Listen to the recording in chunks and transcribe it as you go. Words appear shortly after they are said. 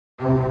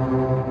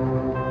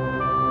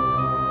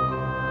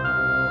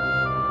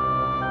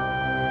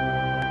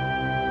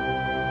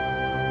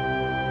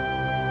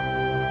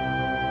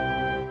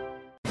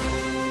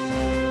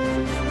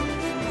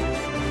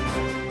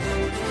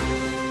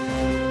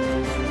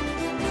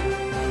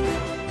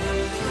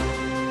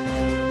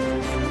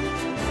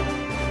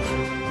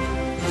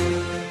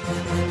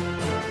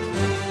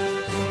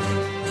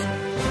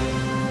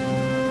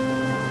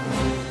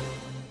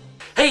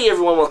Hey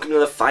everyone, welcome to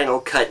The Final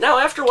Cut. Now,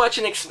 after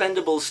watching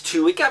Expendables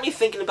 2, it got me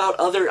thinking about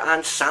other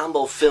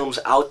ensemble films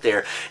out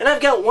there. And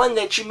I've got one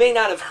that you may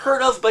not have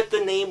heard of, but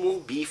the name will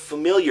be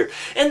familiar.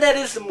 And that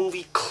is the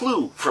movie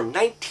Clue from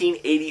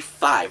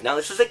 1985. Now,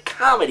 this is a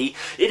comedy.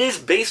 It is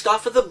based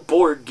off of the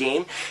board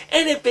game,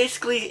 and it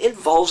basically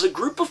involves a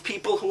group of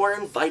people who are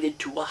invited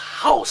to a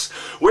house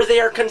where they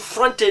are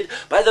confronted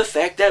by the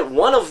fact that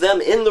one of them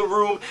in the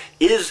room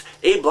is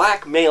a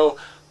black male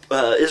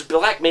is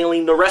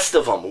blackmailing the rest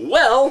of them.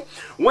 Well,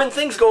 when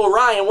things go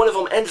awry and one of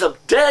them ends up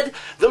dead,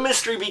 the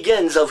mystery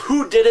begins of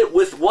who did it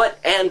with what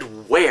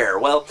and where.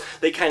 Well,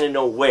 they kind of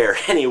know where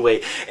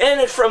anyway.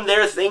 And from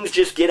there, things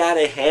just get out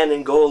of hand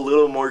and go a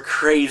little more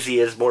crazy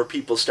as more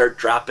people start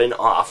dropping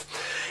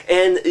off.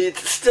 And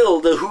it's still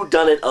the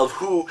whodunit of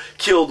who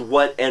killed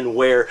what and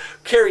where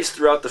carries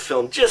throughout the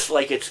film, just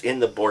like it's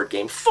in the board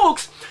game.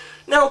 Folks,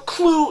 now,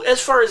 Clue, as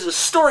far as the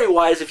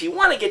story-wise, if you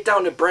want to get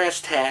down to brass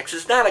tacks,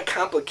 is not a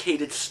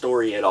complicated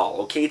story at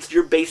all, okay? It's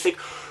your basic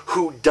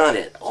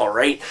whodunit,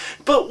 alright?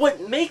 But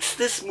what makes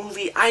this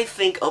movie, I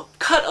think, a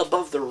cut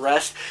above the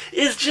rest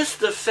is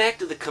just the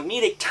fact of the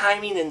comedic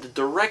timing and the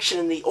direction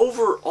and the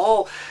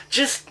overall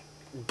just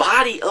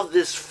body of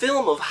this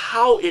film, of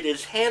how it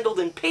is handled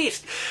and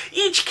paced.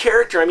 Each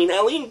character, I mean,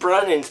 Eileen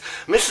Brennan's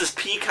Mrs.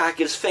 Peacock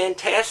is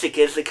fantastic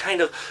as the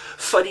kind of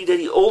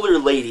fuddy-duddy older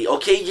lady,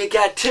 okay? You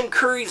got Tim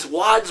Curry's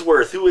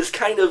Wadsworth, who is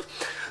kind of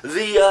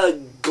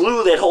the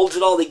glue that holds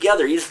it all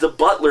together. He's the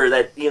butler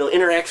that, you know,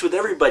 interacts with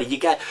everybody. You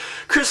got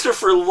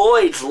Christopher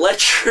Lloyd's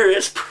lecturer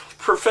as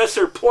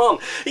Professor Plum.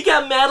 You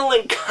got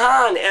Madeline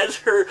Kahn as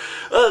her,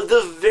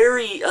 the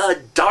very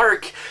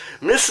dark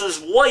Mrs.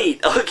 White.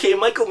 Okay,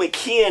 Michael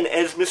McKean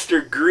as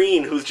Mr.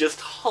 Green, who's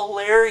just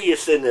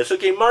hilarious in this.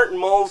 Okay, Martin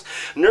Mull's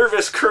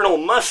nervous Colonel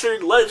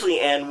Mustard, Leslie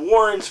Ann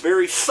Warren's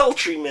very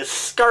sultry Miss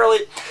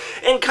Scarlet,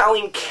 and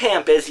Colleen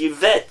Camp as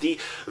Yvette, the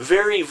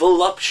very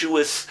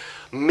voluptuous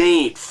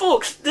maid.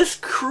 Folks, this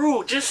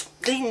crew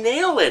they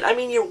nail it. I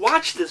mean, you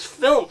watch this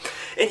film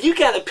and you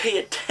gotta pay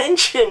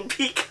attention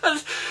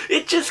because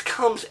it just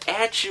comes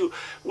at you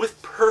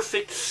with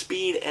perfect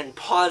speed and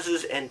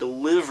pauses and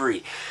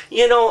delivery.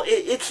 You know,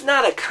 it's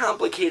not a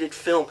complicated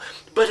film,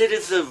 but it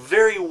is a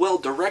very well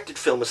directed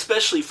film,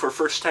 especially for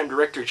first-time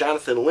director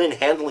Jonathan Lynn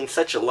handling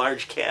such a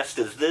large cast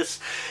as this.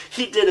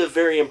 He did a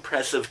very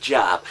impressive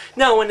job.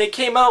 Now, when they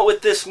came out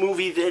with this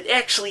movie, it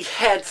actually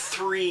had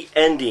 3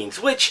 endings,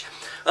 which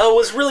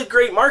was a really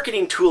great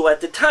marketing tool at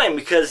the time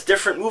because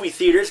different movie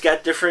theaters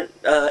got different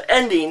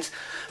endings,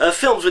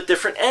 films with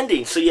different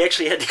endings. So you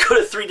actually had to go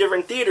to 3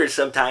 different theaters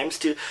sometimes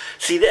to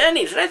see the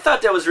endings. And I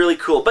thought that was really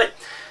cool. But,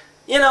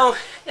 you know,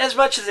 as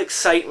much as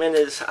excitement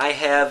as I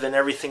have and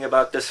everything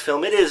about this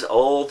film, it is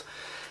old.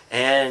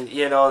 And,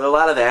 you know, a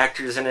lot of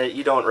actors in it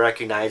you don't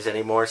recognize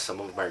anymore. Some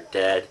of them are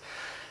dead.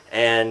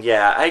 And,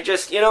 yeah, I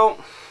just, you know,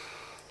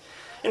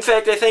 in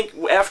fact, I think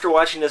after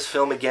watching this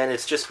film again,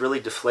 it's just really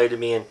deflated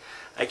me, and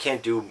I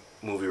can't do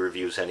movie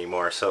reviews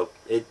anymore, so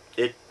it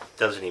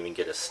doesn't even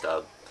get a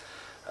stub.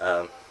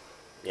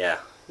 Yeah,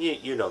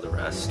 you know the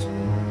rest.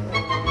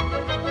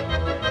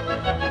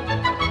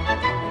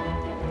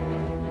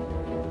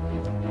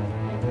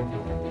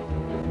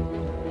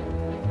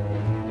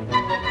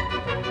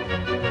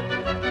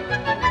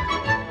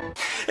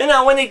 And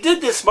now, when they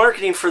did this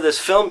marketing for this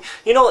film,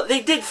 you know,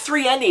 they did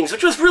 3 endings,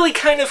 which was really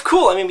kind of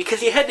cool. I mean,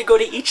 because you had to go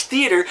to each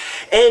theater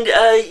and,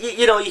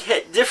 you know, you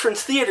hit different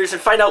theaters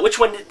and find out which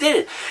one did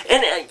it.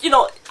 And, you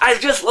know, I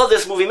just love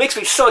this movie. It makes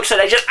me so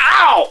excited. I just,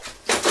 ow!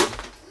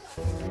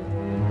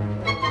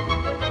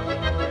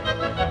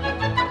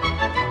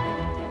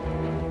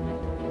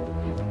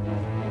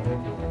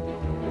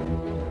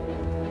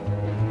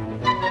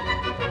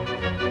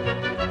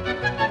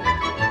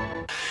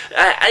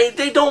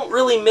 They don't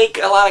really make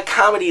a lot of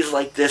comedies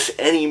like this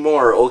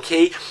anymore,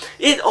 okay?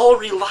 It all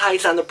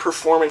relies on the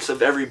performance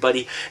of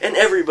everybody, and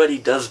everybody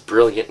does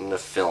brilliant in the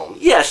film.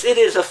 Yes, it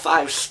is a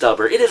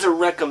 5-stubber. It is a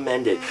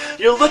recommended.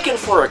 You're looking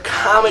for a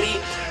comedy,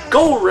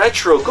 go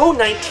retro, go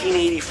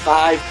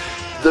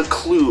 1985. The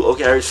Clue,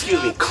 okay, or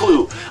excuse me,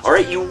 Clue.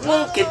 Alright, you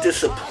won't get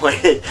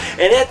disappointed,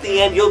 and at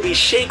the end you'll be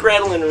shake,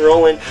 rattling, and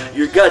rolling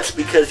your guts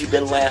because you've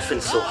been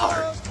laughing so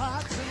hard.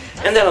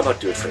 And that'll about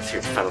do it for us here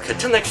at The Final Cut.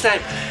 Till next time,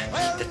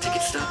 keep the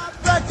ticket stub.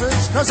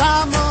 Breakfast, 'cause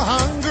I'm a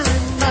hungry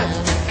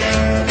man.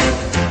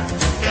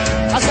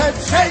 I said,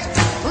 shake.